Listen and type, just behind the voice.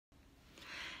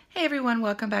Hey everyone,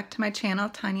 welcome back to my channel,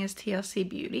 Tanya's TLC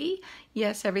Beauty.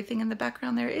 Yes, everything in the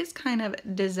background there is kind of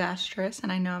disastrous,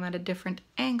 and I know I'm at a different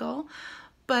angle,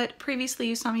 but previously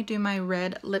you saw me do my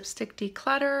red lipstick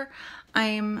declutter.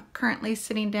 I'm currently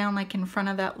sitting down like in front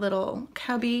of that little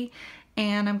cubby,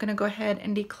 and I'm gonna go ahead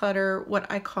and declutter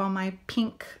what I call my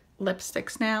pink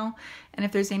lipsticks now. And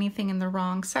if there's anything in the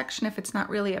wrong section, if it's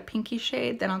not really a pinky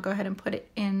shade, then I'll go ahead and put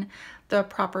it in the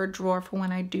proper drawer for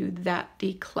when I do that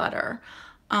declutter.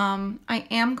 I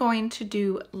am going to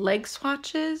do leg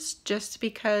swatches just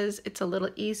because it's a little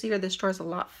easier. This drawer is a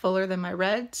lot fuller than my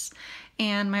reds,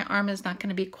 and my arm is not going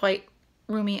to be quite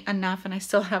roomy enough, and I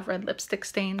still have red lipstick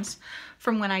stains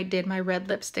from when I did my red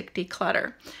lipstick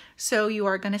declutter. So you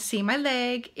are going to see my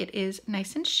leg. It is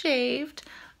nice and shaved,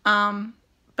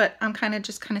 but I'm kind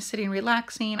of sitting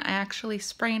relaxing. I actually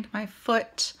sprained my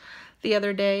foot the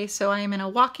other day, so I am in a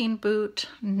walking boot.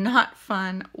 Not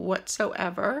fun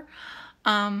whatsoever.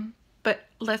 But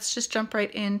let's just jump right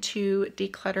into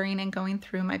decluttering and going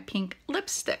through my pink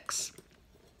lipsticks.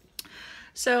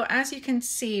 So as you can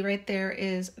see right there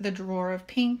is the drawer of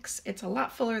pinks. It's a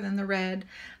lot fuller than the red.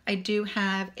 I do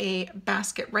have a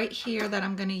basket right here that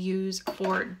I'm going to use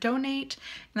for donate.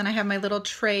 And then I have my little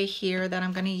tray here that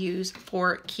I'm going to use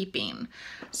for keeping.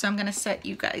 So I'm going to set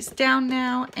you guys down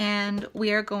now, and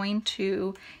we are going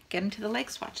to get into the leg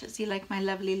swatches. You like my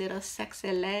lovely little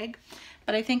sexy leg?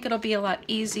 But I think it'll be a lot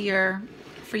easier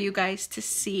for you guys to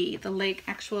see the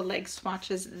actual leg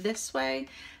swatches this way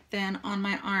than on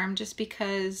my arm, just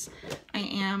because I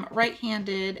am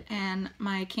right-handed and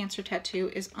my cancer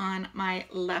tattoo is on my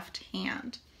left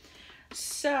hand.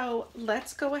 So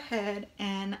let's go ahead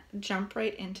and jump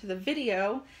right into the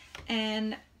video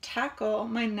and tackle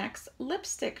my next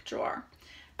lipstick drawer.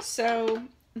 So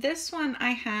this one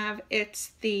I have,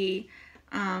 it's the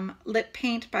Lip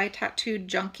Paint by Tattoo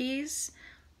Junkies.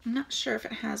 I'm not sure if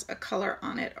it has a color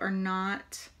on it or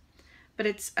not, but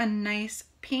it's a nice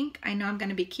pink. I know I'm going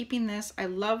to be keeping this. I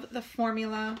love the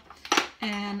formula,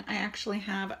 and I actually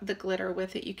have the glitter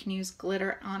with it. You can use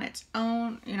glitter on its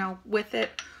own, you know, with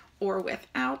it or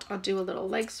without. I'll do a little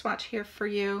leg swatch here for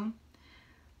you.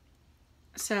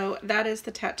 So that is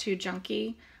the Tattoo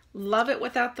Junkie. Love it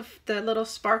without the little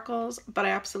sparkles, but I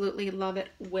absolutely love it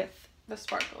with the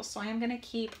sparkles. So I am going to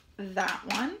keep that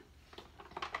one.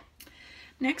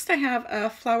 Next I have a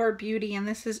Flower Beauty, and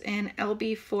this is in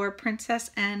LB4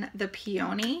 Princess and the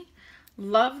Peony.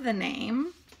 Love the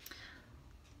name.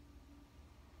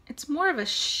 It's more of a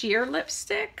sheer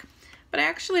lipstick, but I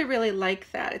actually really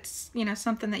like that. It's, you know,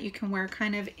 something that you can wear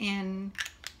kind of in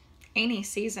any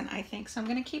season, I think. So I'm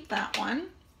going to keep that one.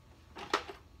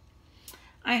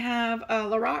 I have a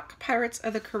Lorac Pirates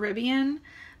of the Caribbean.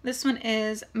 This one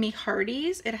is Me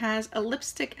Hearties. It has a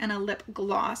lipstick and a lip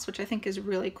gloss, which I think is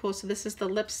really cool. So this is the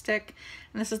lipstick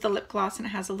and this is the lip gloss, and it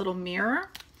has a little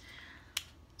mirror.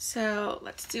 So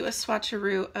let's do a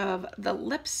swatcheroo of the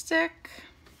lipstick.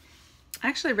 I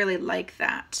actually really like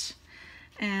that,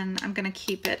 and I'm gonna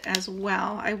keep it as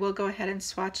well. I will go ahead and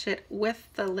swatch it with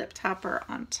the lip topper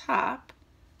on top,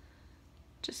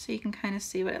 just so you can kind of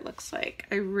see what it looks like.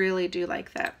 I really do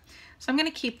like that. So I'm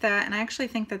gonna keep that, and I actually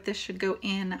think that this should go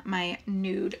in my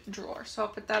nude drawer. So I'll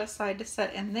put that aside to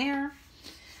set in there.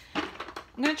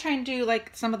 I'm gonna try and do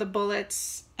like some of the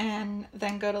bullets and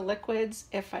then go to liquids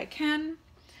if I can.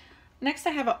 Next I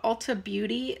have an Ulta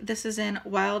Beauty. This is in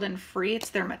Wild and Free.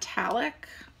 It's their metallic.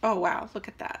 Oh wow, look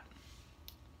at that.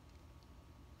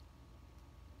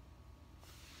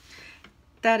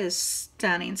 That is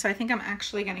stunning. So I think I'm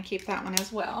actually gonna keep that one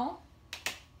as well.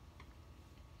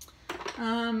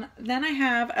 Then I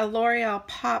have a L'Oreal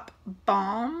Pop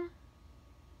Balm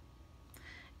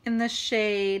in the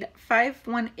shade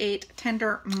 518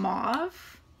 Tender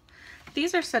Mauve.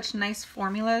 These are such nice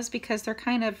formulas because they're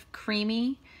kind of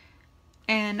creamy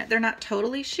and they're not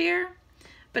totally sheer,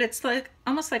 but it's like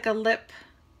almost like a lip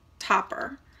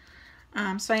topper.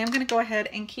 So I am going to go ahead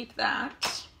and keep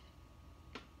that.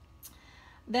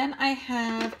 Then I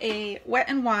have a Wet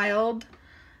n Wild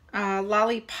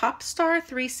Lollipop Star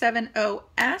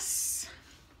 370S.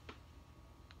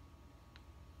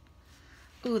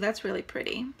 Ooh, that's really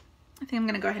pretty. I think I'm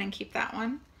going to go ahead and keep that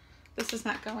one. This is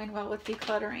not going well with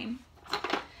decluttering.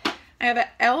 I have an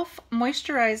e.l.f.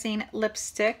 Moisturizing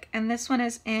Lipstick, and this one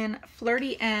is in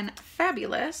Flirty and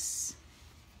Fabulous.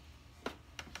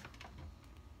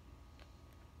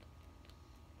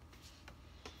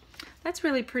 That's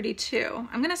really pretty too.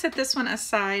 I'm gonna set this one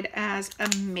aside as a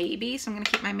maybe, so I'm gonna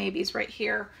keep my maybes right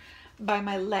here by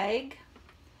my leg.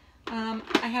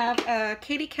 I have a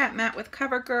Katy Kat Matte with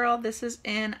CoverGirl. This is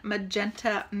in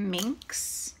Magenta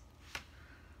Minx.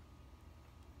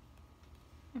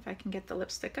 if I can get the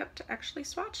lipstick up to actually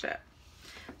swatch it.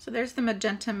 So there's the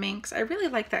Magenta Minx. I really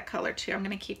like that color too. I'm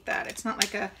gonna keep that. It's not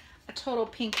like a total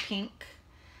pink.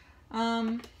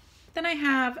 Then I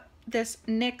have this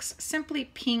NYX Simply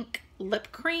Pink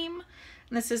Lip Cream.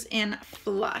 And this is in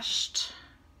Flushed.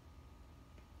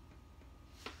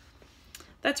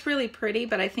 That's really pretty,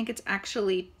 but I think it's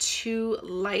actually too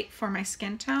light for my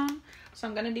skin tone. So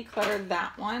I'm gonna declutter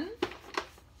that one.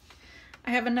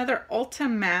 I have another Ulta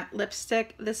Matte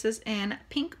lipstick. This is in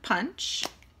Pink Punch.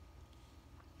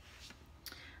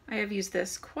 I have used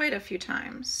this quite a few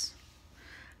times.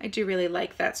 I do really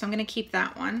like that, so I'm gonna keep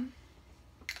that one.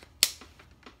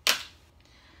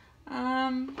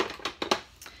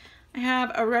 I have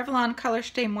a Revlon Color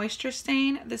Stay Moisture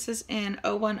Stain. This is in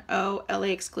 010 LA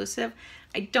Exclusive.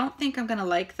 I don't think I'm gonna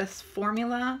like this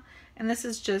formula, and this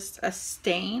is just a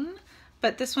stain,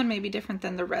 but this one may be different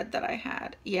than the red that I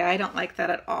had. Yeah, I don't like that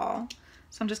at all.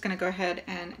 So I'm just gonna go ahead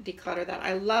and declutter that.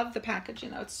 I love the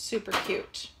packaging though, it's super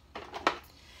cute.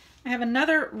 I have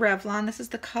another Revlon. This is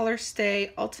the Color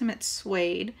Stay Ultimate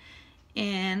Suede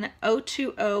in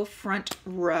 020 Front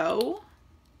Row.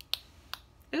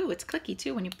 Ooh, it's clicky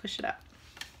too when you push it up.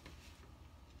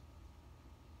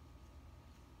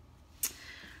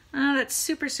 That's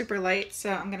super light,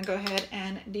 so I'm gonna go ahead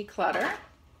and declutter.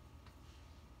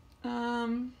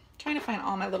 Trying to find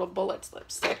all my little Bullets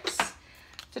lipsticks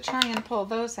to try and pull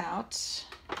those out.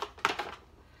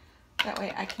 That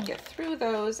way I can get through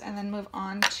those and then move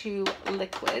on to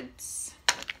liquids.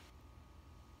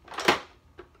 I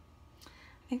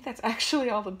think that's actually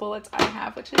all the Bullets I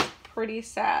have, which is pretty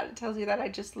sad. It tells you that I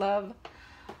just love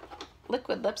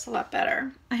liquid lips a lot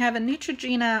better. I have a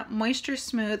Neutrogena Moisture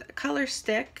Smooth Color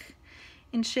Stick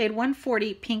in shade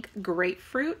 140 Pink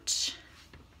Grapefruit.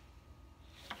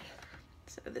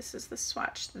 So this is the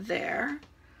swatch there.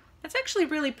 That's actually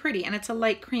really pretty, and it's a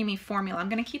light creamy formula. I'm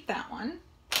gonna keep that one.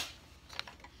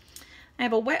 I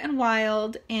have a Wet n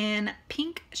Wild in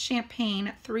Pink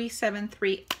Champagne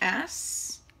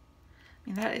 373S. I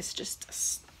mean, that is just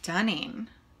stunning.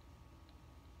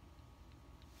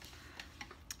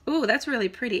 Ooh, that's really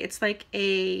pretty. It's like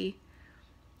a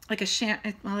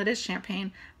well, it is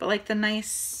champagne, but like the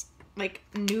nice, like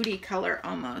nudie color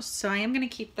almost. So I am gonna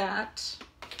keep that.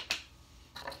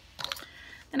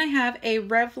 Then I have a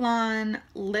Revlon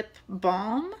Lip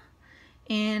Balm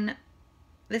in,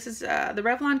 this is the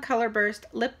Revlon Color Burst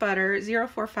Lip Butter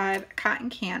 045 Cotton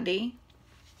Candy.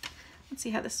 Let's see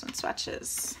how this one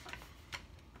swatches.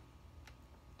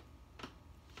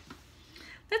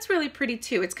 That's really pretty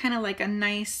too. It's kind of like a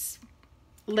nice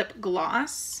lip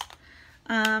gloss.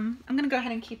 I'm gonna go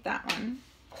ahead and keep that one.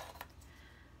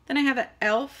 Then I have an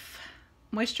e.l.f.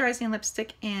 moisturizing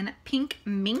lipstick in Pink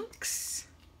Minx.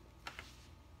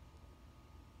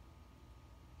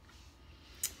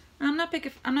 I'm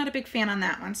not a big fan on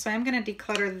that one, so I'm gonna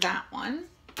declutter that one.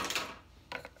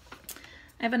 I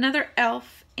have another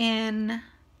e.l.f. in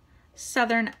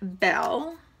Southern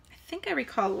Belle. I think I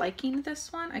recall liking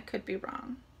this one. I could be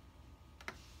wrong.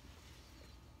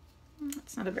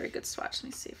 It's not a very good swatch. Let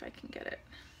me see if I can get it.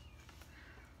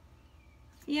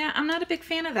 Yeah, I'm not a big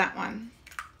fan of that one.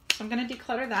 So I'm gonna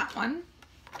declutter that one.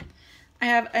 I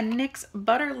have a NYX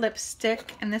Butter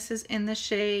Lipstick, and this is in the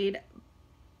shade,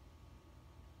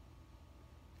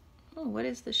 oh, what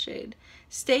is the shade?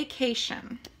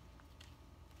 Staycation.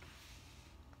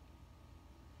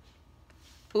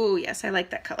 Oh, yes, I like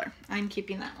that color. I'm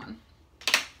keeping that one.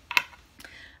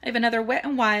 I have another Wet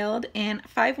n Wild in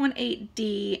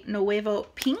 518D Nuevo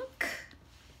Pink.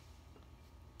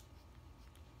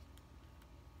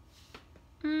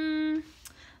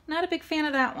 Not a big fan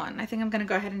of that one. I think I'm gonna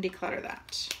go ahead and declutter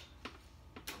that.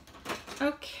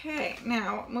 Okay,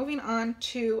 now moving on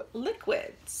to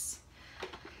liquids.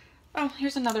 Oh,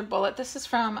 here's another bullet. This is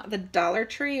from the Dollar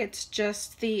Tree. It's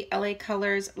just the LA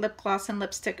Colors Lip Gloss and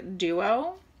Lipstick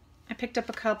Duo. I picked up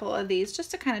a couple of these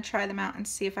just to kind of try them out and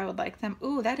see if I would like them.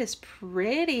 Ooh, that is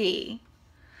pretty.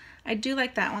 I do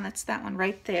like that one. That's that one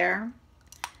right there.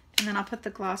 And then I'll put the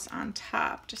gloss on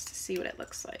top just to see what it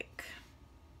looks like.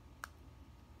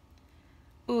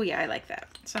 Ooh, yeah, I like that.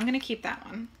 So I'm gonna keep that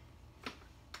one.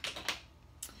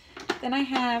 Then I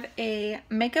have a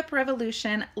Makeup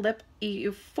Revolution Lip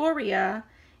Euphoria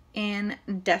in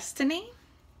Destiny.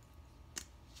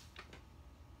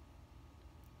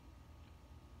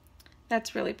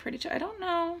 That's really pretty too. I don't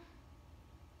know.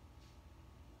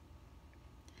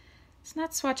 It's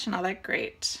not swatching all that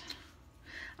great.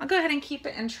 I'll go ahead and keep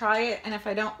it and try it, and if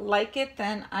I don't like it,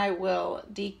 then I will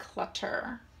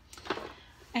declutter.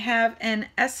 I have an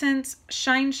Essence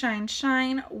Shine Shine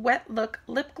Shine Wet Look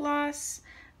Lip Gloss.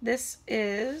 This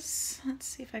is, let's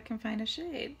see if I can find a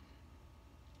shade.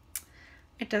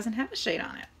 it doesn't have a shade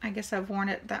on it. I guess I've worn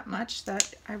it that much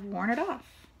that I've worn it off.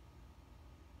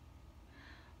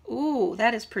 Ooh,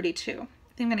 that is pretty too.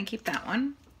 I think I'm gonna keep that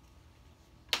one.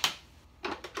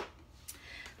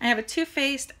 I have a Too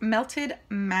Faced Melted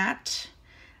Matte,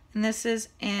 and this is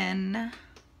in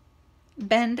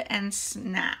Bend and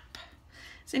Snap.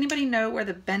 Does anybody know where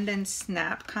the Bend and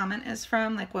Snap comment is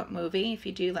from? Like what movie? If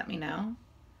you do, let me know.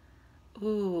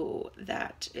 Ooh,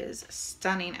 that is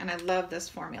stunning, and I love this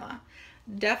formula.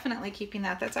 Definitely keeping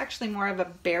that. That's actually more of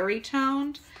a berry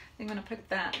toned. I'm gonna put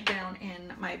that down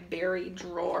in my berry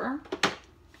drawer.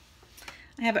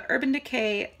 I have an Urban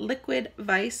Decay Liquid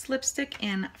Vice lipstick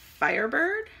in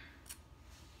Firebird.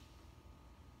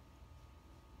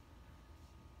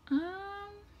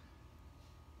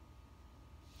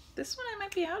 This one I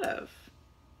might be out of.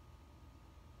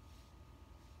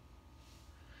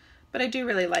 But I do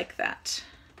really like that.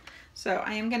 So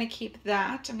I am gonna keep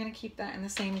that. I'm gonna keep that in the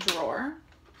same drawer.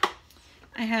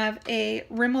 I have a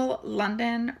Rimmel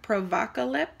London Provoca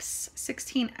Lips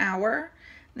 16 Hour.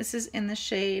 This is in the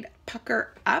shade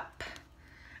Pucker Up.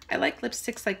 I like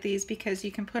lipsticks like these because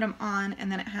you can put them on and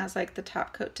then it has like the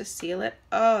top coat to seal it.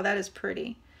 Oh, that is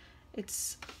pretty.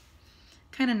 It's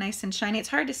kind of nice and shiny. It's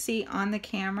hard to see on the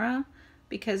camera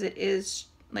because it is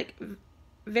like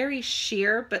very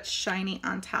sheer but shiny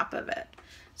on top of it.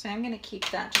 So I'm gonna keep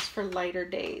that just for lighter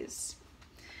days.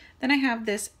 Then I have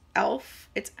this e.l.f.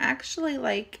 It's actually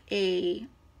like a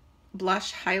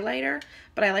blush highlighter,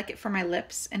 but I like it for my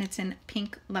lips, and it's in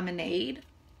Pink Lemonade.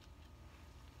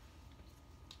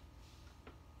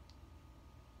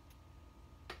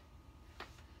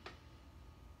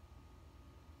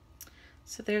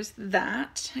 So there's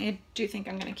that. I do think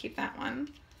I'm going to keep that one.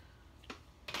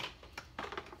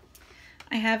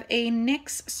 I have a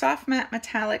NYX Soft Matte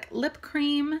Metallic Lip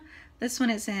Cream. This one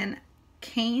is in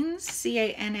Cannes,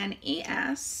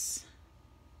 C-A-N-N-E-S.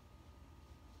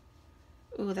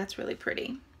 Ooh, that's really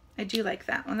pretty. I do like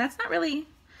that one. That's not really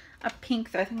a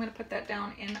pink though. I think I'm going to put that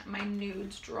down in my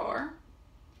nudes drawer.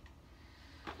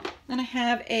 Then I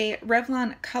have a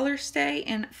Revlon Color Stay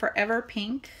in Forever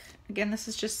Pink. Again, this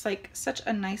is just like such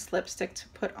a nice lipstick to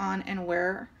put on and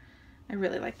wear. I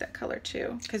really like that color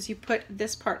too, because you put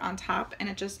this part on top and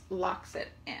it just locks it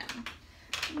in.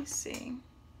 Let me see.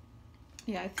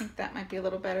 Yeah, I think that might be a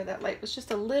little better. That light was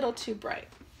just a little too bright.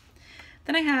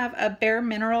 Then I have a Bare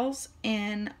Minerals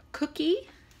in Cookie.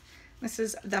 This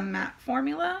is the matte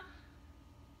formula.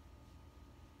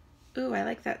 Ooh, I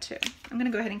like that too. I'm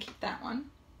gonna go ahead and keep that one.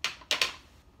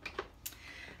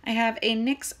 I have a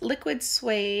NYX Liquid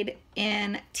Suede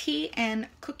in Tea and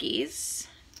Cookies.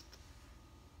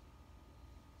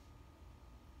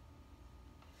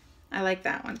 I like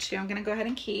that one too. I'm gonna go ahead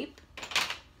and keep.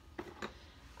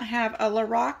 I have a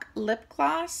Lorac lip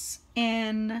gloss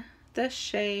in the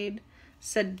shade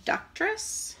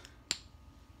Seductress.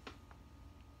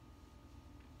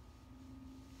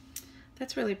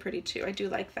 That's really pretty too. I do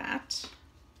like that.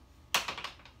 I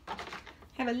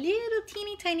have a little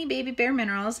teeny tiny baby Bare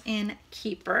Minerals in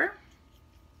Keeper.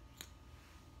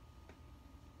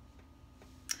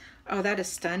 Oh, that is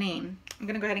stunning. I'm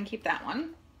gonna go ahead and keep that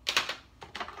one.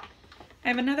 I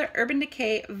have another Urban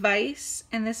Decay Vice,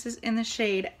 and this is in the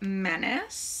shade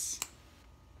Menace.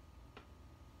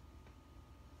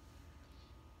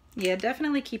 Yeah,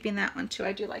 definitely keeping that one too.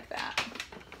 I do like that.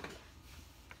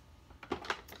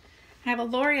 I have a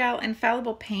L'Oreal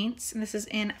Infallible Paints, and this is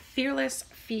in Fearless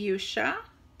Fuchsia.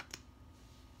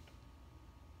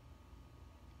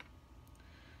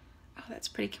 Oh, that's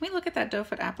pretty. Can we look at that doe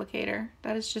foot applicator?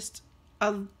 That is just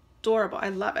adorable. I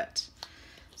love it.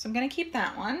 So I'm going to keep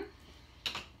that one.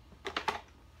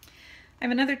 I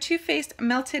have another Too Faced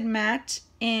Melted Matte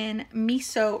in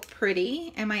Miso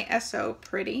Pretty, M-I-S-O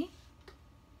Pretty.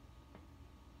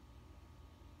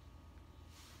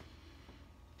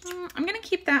 I'm going to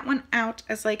keep that one out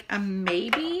as like a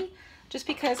maybe, just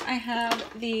because I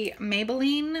have the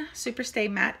Maybelline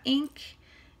Superstay Matte Ink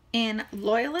in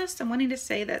Loyalist. I'm wanting to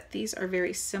say that these are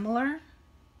very similar.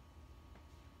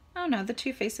 Oh no, the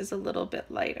Too Faced is a little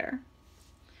bit lighter.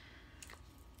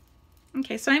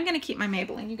 Okay, so I'm going to keep my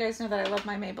Maybelline. You guys know that I love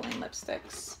my Maybelline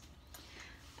lipsticks.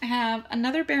 I have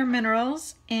another Bare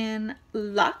Minerals in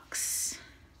Luxe.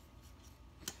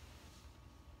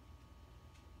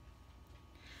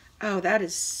 Oh, that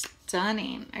is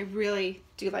stunning. I really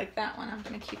do like that one. I'm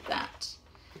going to keep that.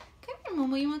 Come here,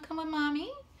 Momo. You want to come with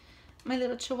Mommy? My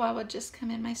little Chihuahua just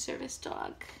come in, my service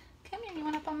dog. Come here. You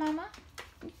want up on Mama?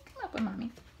 You can come up with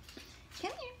Mommy.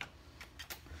 Come here.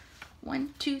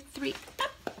 1, 2, 3,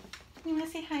 up. You want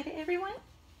to say hi to everyone?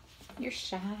 You're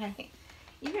shy.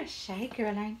 You're a shy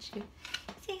girl, aren't you?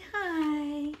 Say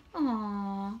hi.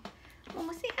 Aww.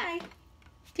 Momo,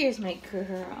 Excuse me,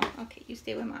 girl. Okay, you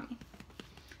stay with mommy.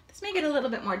 Let's make it a little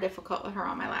bit more difficult with her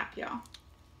on my lap, y'all.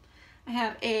 I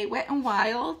have a Wet n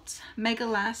Wild Mega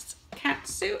Last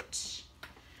Catsuit.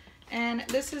 And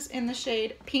this is in the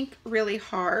shade Pink Really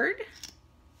Hard.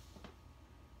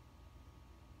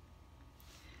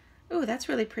 Ooh, that's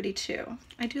really pretty too.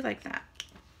 I do like that.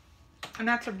 And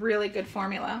that's a really good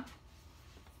formula.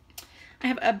 I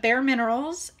have a Bare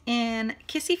Minerals in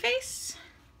Kissy Face.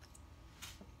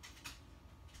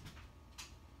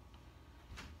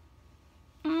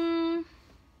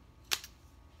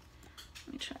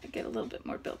 Let me try to get a little bit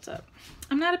more built up.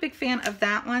 I'm not a big fan of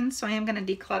that one, so I am going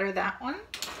to declutter that one.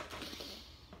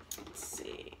 Let's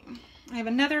see. I have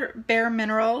another Bare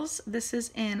Minerals. This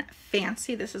is in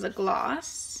Fancy. This is a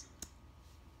gloss.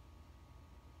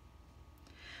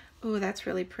 Ooh, that's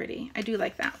really pretty. I do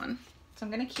like that one. So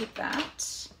I'm going to keep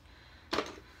that.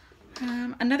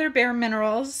 Another Bare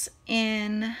Minerals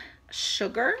in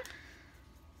Sugar.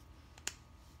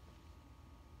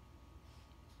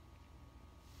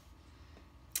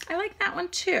 I like that one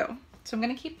too. So I'm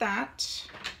going to keep that.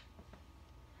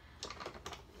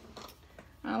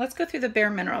 Let's go through the Bare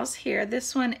Minerals here.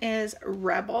 This one is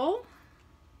Rebel.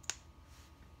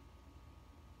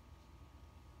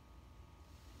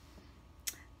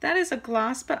 That is a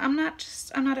gloss, but I'm not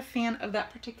a fan of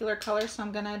that particular color, so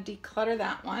I'm gonna declutter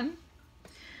that one.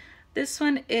 This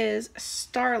one is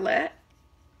Starlit.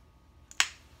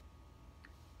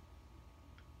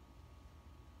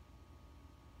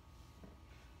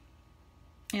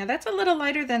 Yeah, that's a little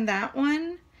lighter than that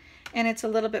one, and it's a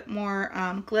little bit more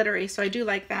glittery, so I do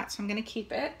like that, so I'm gonna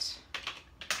keep it.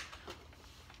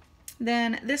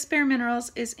 Then this Bare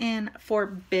Minerals is in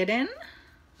Forbidden.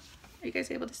 Are you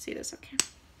guys able to see this? Okay.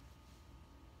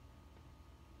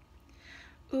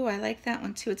 Ooh, I like that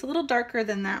one too. It's a little darker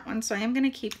than that one, so I am going to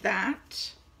keep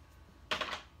that.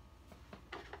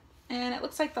 And it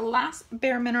looks like the last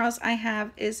Bare Minerals I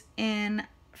have is in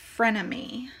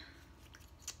Frenemy.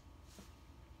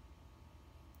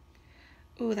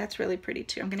 Ooh, that's really pretty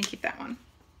too. I'm going to keep that one.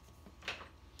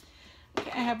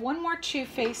 Okay, I have one more Too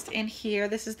Faced in here.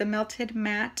 This is the Melted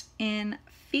Matte in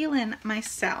Feelin'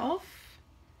 Myself.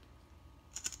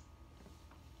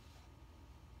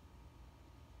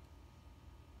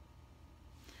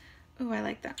 Ooh, I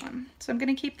like that one. So I'm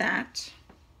going to keep that.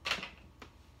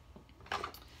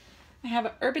 I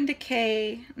have Urban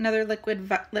Decay, another liquid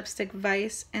lipstick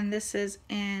Vice, and this is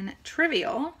in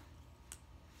Trivial.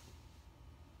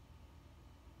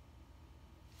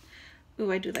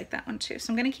 Ooh, I do like that one too.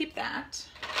 So I'm going to keep that.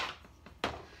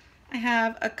 I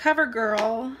have a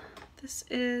CoverGirl. This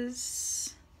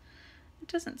is, it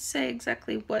doesn't say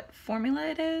exactly what formula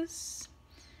it is.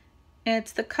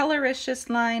 It's the Coloricious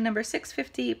line number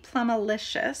 650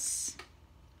 Plumalicious.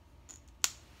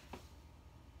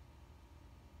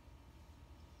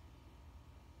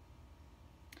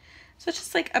 So it's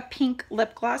just like a pink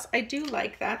lip gloss. I do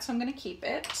like that, so I'm going to keep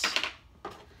it.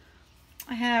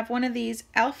 I have one of these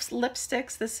e.l.f.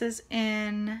 lipsticks. This is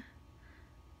in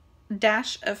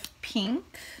Dash of Pink.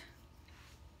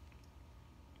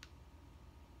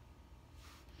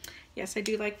 Yes, I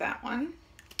do like that one.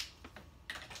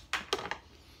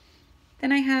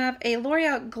 Then I have a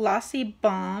L'Oreal Glossy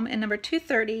Balm in number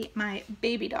 230, my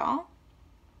baby doll.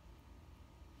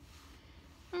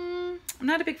 I'm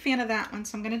not a big fan of that one,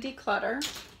 so I'm going to declutter.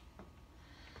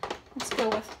 Let's go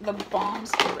with the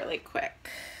balms here really quick.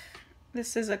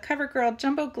 This is a CoverGirl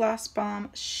Jumbo Gloss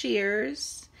Balm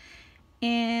Sheers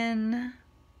in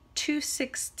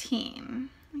 216.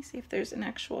 Let me see if there's an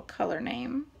actual color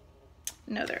name.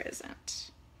 No, there isn't.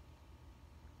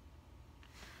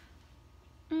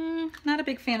 Not a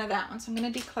big fan of that one, so I'm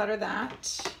going to declutter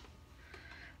that.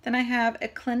 Then I have a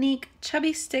Clinique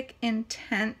Chubby Stick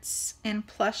Intense in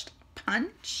Plushed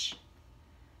Punch.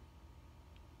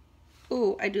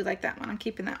 Ooh, I do like that one. I'm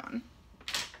keeping that one.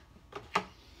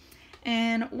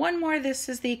 And one more. This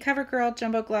is the CoverGirl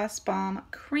Jumbo Gloss Balm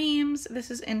Creams. This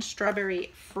is in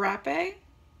Strawberry Frappe.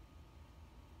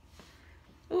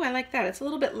 Ooh, I like that. It's a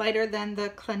little bit lighter than the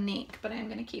Clinique, but I'm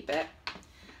going to keep it.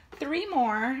 Three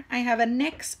more. I have a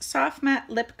NYX Soft Matte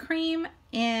Lip Cream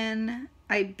in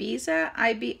Ibiza,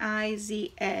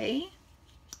 I-B-I-Z-A.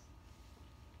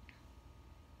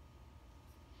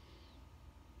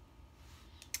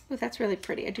 Oh, that's really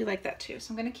pretty. I do like that too,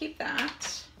 so I'm going to keep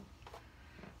that.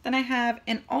 Then I have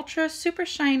an Ultra Super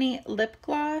Shiny Lip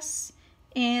Gloss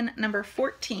in number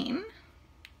 14.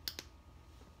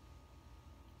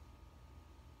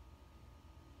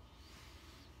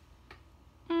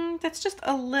 That's just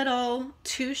a little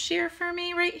too sheer for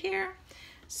me right here.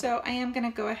 So I am going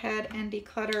to go ahead and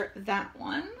declutter that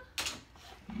one.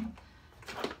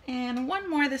 And one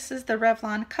more, this is the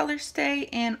Revlon Color Stay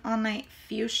in All Night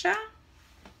Fuchsia.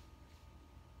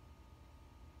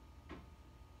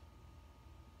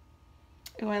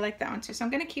 Oh, I like that one too, so I'm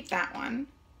gonna keep that one.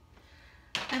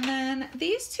 And then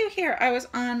these two here, I was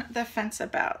on the fence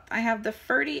about. I have the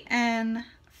Ferdy and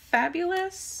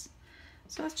Fabulous.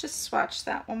 So let's just swatch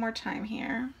that one more time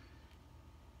here.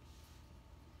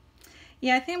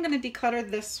 Yeah, I think I'm gonna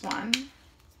declutter this one.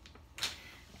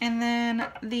 And then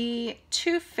the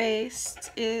Too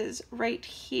Faced is right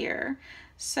here.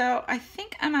 So I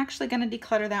think I'm actually gonna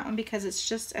declutter that one because it's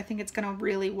just, I think it's gonna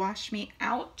really wash me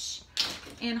out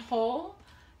in whole.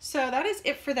 So that is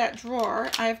it for that drawer.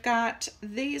 I've got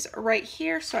these right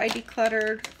here. So I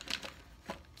decluttered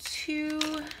 2,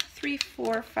 3,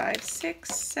 4, 5, 6,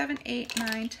 7, 8,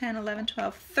 9, 10, 11,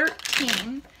 12,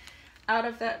 13 out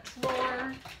of that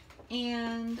drawer.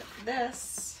 And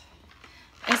this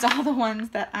is all the ones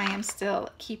that I am still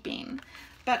keeping.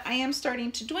 But I am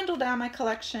starting to dwindle down my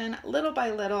collection little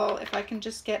by little. If I can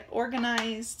just get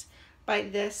organized by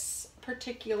this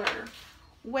particular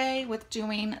way with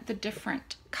doing the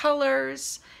different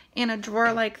colors in a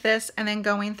drawer like this and then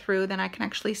going through, then I can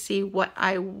actually see what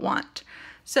I want.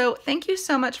 So thank you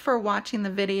so much for watching the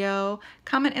video.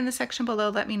 Comment in the section below,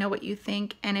 let me know what you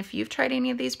think. And if you've tried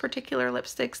any of these particular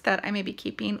lipsticks that I may be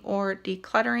keeping or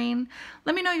decluttering,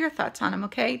 let me know your thoughts on them,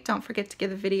 okay? Don't forget to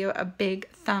give the video a big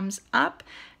thumbs up.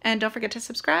 And don't forget to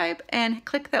subscribe and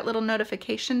click that little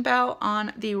notification bell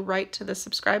on the right to the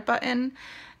subscribe button.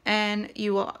 And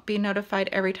you will be notified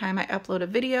every time I upload a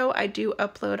video. I do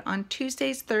upload on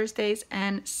Tuesdays, Thursdays,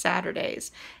 and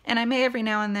Saturdays. And I may every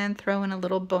now and then throw in a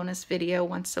little bonus video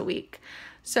once a week.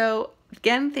 So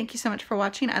again, thank you so much for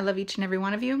watching. I love each and every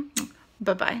one of you.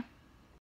 Bye-bye.